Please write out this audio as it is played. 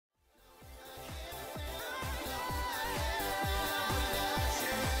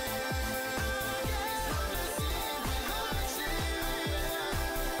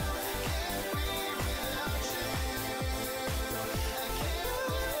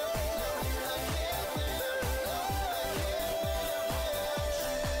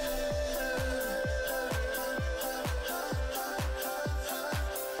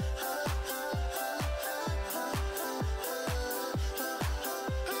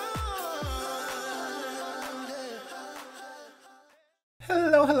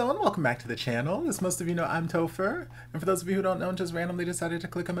Hello, and welcome back to the channel. As most of you know, I'm Topher. And for those of you who don't know and just randomly decided to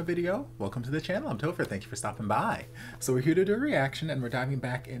click on my video, welcome to the channel. I'm Topher. Thank you for stopping by. So we're here to do a reaction, and we're diving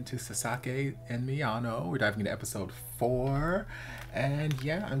back into Sasaki and Miyano. We're diving into episode 4. And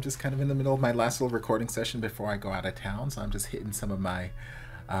yeah, I'm just kind of in the middle of my last little recording session before I go out of town. So I'm just hitting some of my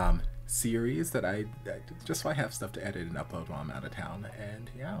series that I just so I have stuff to edit and upload while I'm out of town. And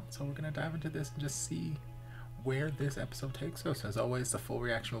yeah, so we're going to dive into this and just see where this episode takes us. As always, the full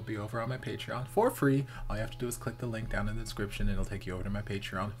reaction will be over on my Patreon for free. All you have to do is click the link down in the description and it'll take you over to my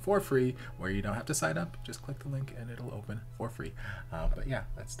Patreon for free, where you don't have to sign up. Just click the link and it'll open for free. But yeah,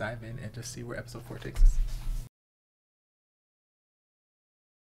 let's dive in and just see where episode 4 takes us.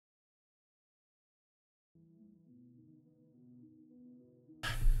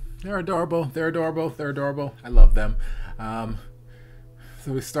 They're adorable. They're adorable. They're adorable. I love them.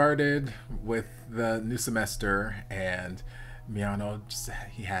 So we started with the new semester, and Miyano,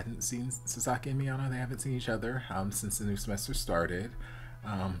 he hadn't seen Sasaki and Miyano. They haven't seen each other since the new semester started.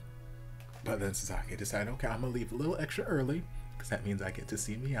 But then Sasaki decided, okay, I'm gonna leave a little extra early because that means I get to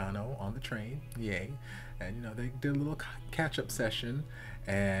see Miyano on the train. Yay! And you know, they did a little catch-up session,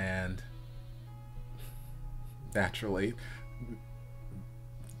 and naturally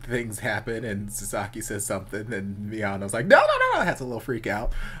things happen and Sasaki says something and Miyano's like, no, has a little freak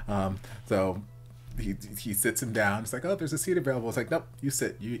out. So he sits him down. It's like, oh, there's a seat available. It's like, nope, you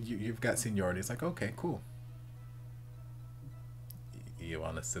sit. You've got seniority. It's like, okay, cool. You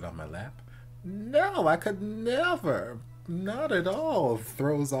want to sit on my lap? No, I could never. Not at all.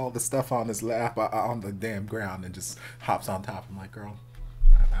 Throws all the stuff on his lap on the damn ground and just hops on top. I'm like, girl,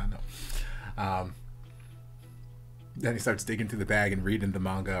 I know. Then he starts digging through the bag and reading the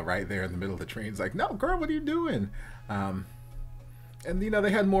manga right there in the middle of the train. He's like, no, girl, what are you doing? And, you know,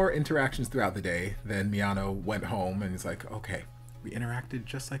 they had more interactions throughout the day. Then Miyano went home and he's like, okay, we interacted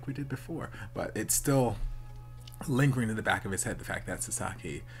just like we did before. But it's still lingering in the back of his head, the fact that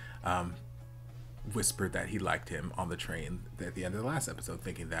Sasaki whispered that he liked him on the train at the end of the last episode,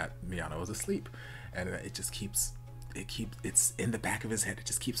 thinking that Miyano was asleep. And it just keeps, it's in the back of his head. It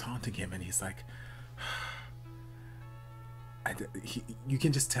just keeps haunting him. And he's like, you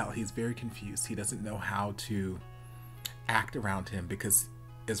can just tell he's very confused. He doesn't know how to act around him because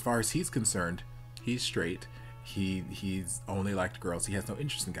as far as he's concerned, he's straight. He's only liked girls. He has no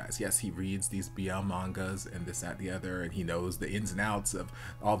interest in guys. Yes, he reads these BL mangas and this, that, the other, and he knows the ins and outs of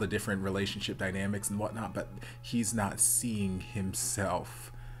all the different relationship dynamics and whatnot, but he's not seeing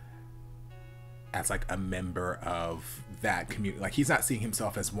himself as like a member of that community. Like, he's not seeing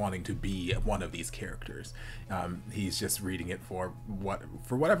himself as wanting to be one of these characters. He's just reading it for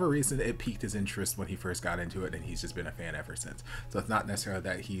whatever reason it piqued his interest when he first got into it, and he's just been a fan ever since. So it's not necessarily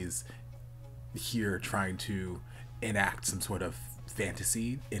that he's here trying to enact some sort of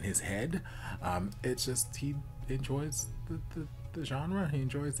fantasy in his head. It's just he enjoys the genre. He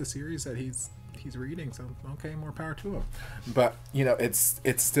enjoys the series that he's reading. So okay, more power to him. But you know, it's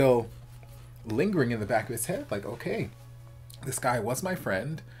still lingering in the back of his head, like, okay, this guy was my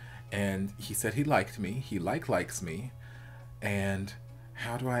friend and he said he liked me, he likes me, and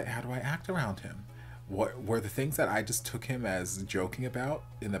how do I act around him? What were the things that I just took him as joking about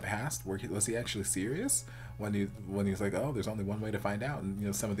in the past? Was he actually serious when he was like, oh, there's only one way to find out? And you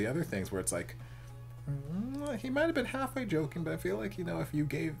know, some of the other things where it's like, he might have been halfway joking, but I feel like, you know, if you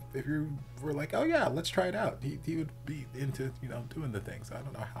were like, oh yeah, let's try it out, he would be into, you know, doing the thing. So I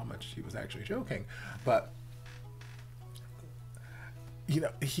don't know how much he was actually joking, but you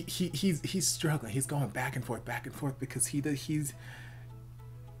know, he's struggling. He's going back and forth because I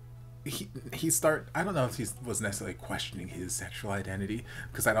don't know if he was necessarily questioning his sexual identity,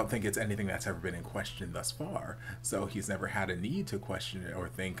 because I don't think it's anything that's ever been in question thus far. So he's never had a need to question it or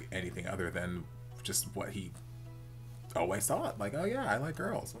think anything other than just what he always thought, like, oh yeah, I like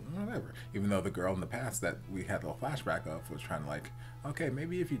girls, whatever. Even though the girl in the past that we had a little flashback of was trying to, like, okay,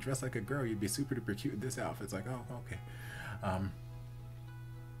 maybe if you dress like a girl, you'd be super duper cute in this outfit. It's like, oh, okay.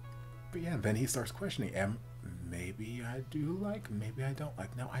 But yeah, then he starts questioning, maybe I do like, maybe I don't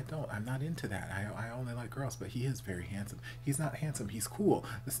like. No, I don't. I'm not into that. I only like girls. But he is very handsome. He's not handsome. He's cool.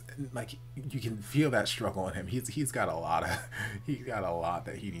 Like, you can feel that struggle in him. He's got a lot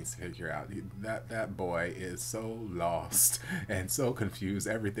that he needs to figure out. That boy is so lost and so confused.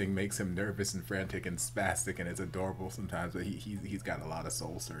 Everything makes him nervous and frantic and spastic, and it's adorable sometimes. But he's got a lot of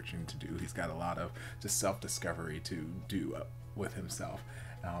soul searching to do. He's got a lot of just self discovery to do with himself.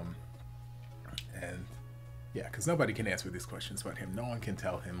 And Yeah, because nobody can answer these questions but him. No one can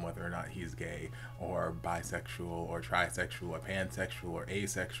tell him whether or not he's gay or bisexual or trisexual or pansexual or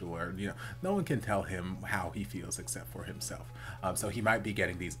asexual, or, you know, no one can tell him how he feels except for himself. So he might be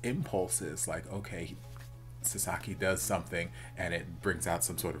getting these impulses like, okay, Sasaki does something and it brings out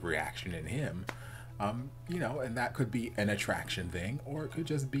some sort of reaction in him, you know, and that could be an attraction thing, or it could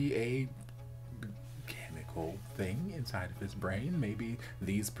just be a chemical thing inside of his brain. Maybe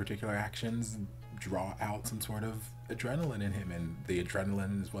these particular actions draw out some sort of adrenaline in him, and the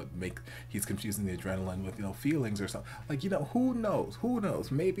adrenaline is what he's confusing the adrenaline with, you know, feelings or something. Like, you know, who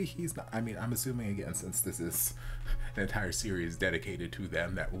knows, maybe he's not. I mean, I'm assuming, again, since this is an entire series dedicated to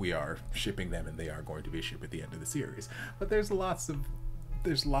them, that we are shipping them and they are going to be shipped at the end of the series. But there's lots of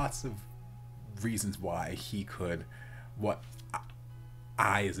reasons why he could, what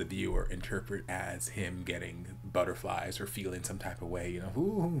I as a viewer interpret as him getting butterflies or feeling some type of way, you know,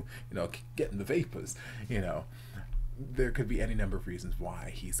 ooh, you know, getting the vapors, you know. There could be any number of reasons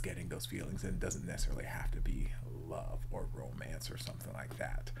why he's getting those feelings, and it doesn't necessarily have to be love or romance or something like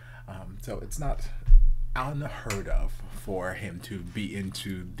that. So it's not unheard of for him to be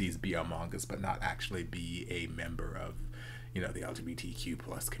into these BL mangas but not actually be a member of, you know, the LGBTQ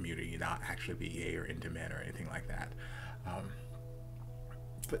plus community, not actually be gay or into men or anything like that.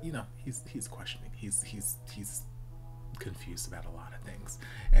 But, you know, he's questioning. He's confused about a lot of things,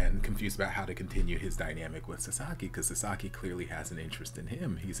 and confused about how to continue his dynamic with Sasaki, because Sasaki clearly has an interest in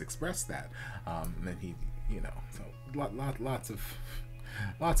him. He's expressed that, and he, you know, so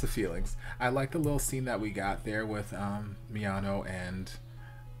lots of feelings. I like the little scene that we got there with Miyano and,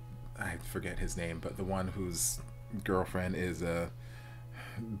 I forget his name, but the one whose girlfriend is a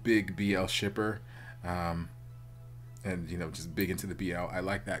big BL shipper, and, you know, just big into the BL. I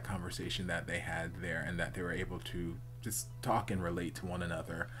like that conversation that they had there, and that they were able to just talk and relate to one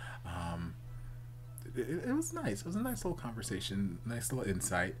another. It was nice. It was a nice little conversation, nice little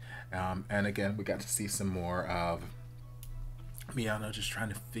insight. And again, we got to see some more of Miyano just trying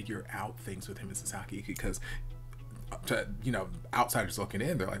to figure out things with him and Sasaki, because, you know, outsiders looking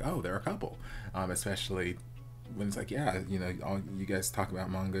in, they're like, oh, they're a couple, especially when it's like, yeah, you know, all you guys talk about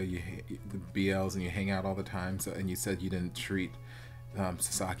manga, the BLs, and you hang out all the time. So, and you said you didn't treat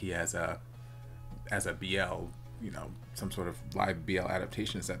Sasaki as a BL, you know, some sort of live BL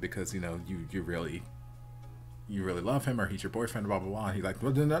adaptation. Is that because, you know, you really love him, or he's your boyfriend, blah blah blah? And he's like,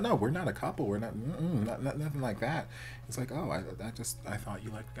 well, no, we're not a couple. We're not, nothing like that. It's like, oh, I thought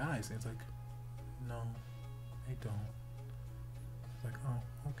you liked guys. And it's like, no, I don't. It's like, oh,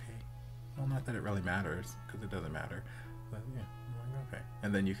 okay. Well, not that it really matters, because it doesn't matter. But yeah, I'm like, okay.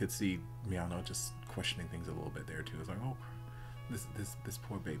 And then you could see Miyano just questioning things a little bit there too. It's like, oh, this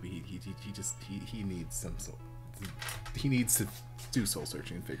poor baby, he needs some soul. He needs to do soul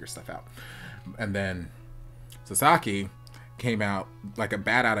searching and figure stuff out. And then Sasaki came out like a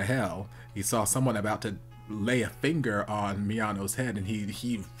bat out of hell. He saw someone about to lay a finger on Miyano's head, and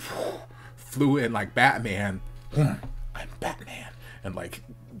he flew in like Batman. I'm Batman, and like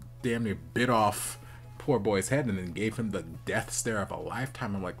damn near bit off poor boy's head, and then gave him the death stare of a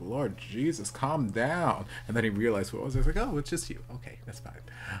lifetime. I'm like, Lord Jesus, calm down. And then he realized what it was. I was like, oh, it's just you. Okay, that's fine.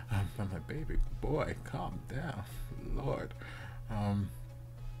 I'm like, baby boy, calm down, Lord.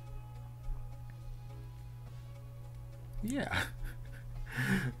 Yeah.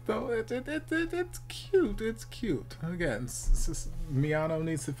 So it's cute. It's cute. Again, Miyano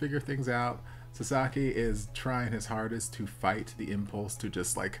needs to figure things out. Sasaki is trying his hardest to fight the impulse to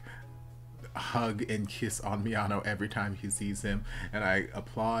just like hug and kiss on Miyano every time he sees him, and I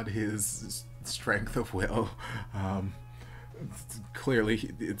applaud his strength of will.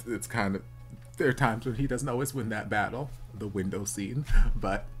 Clearly, it's kind of, there are times when he doesn't always win that battle, the window scene,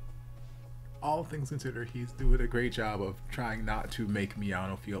 but all things considered, he's doing a great job of trying not to make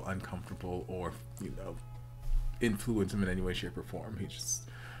Miyano feel uncomfortable or, you know, influence him in any way, shape, or form. He just,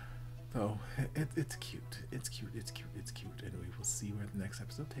 so it's cute. It's cute. It's cute. It's cute. And we will see where the next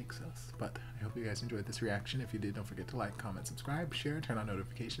episode takes us. But I hope you guys enjoyed this reaction. If you did, don't forget to like, comment, subscribe, share, turn on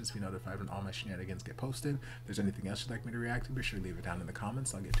notifications to be notified when all my shenanigans get posted. If there's anything else you'd like me to react to, be sure to leave it down in the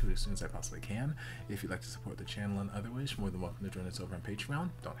comments. I'll get to it as soon as I possibly can. If you'd like to support the channel in other ways, you're more than welcome to join us over on Patreon.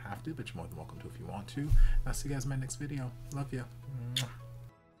 Don't have to, but you're more than welcome to if you want to. I'll see you guys in my next video. Love you.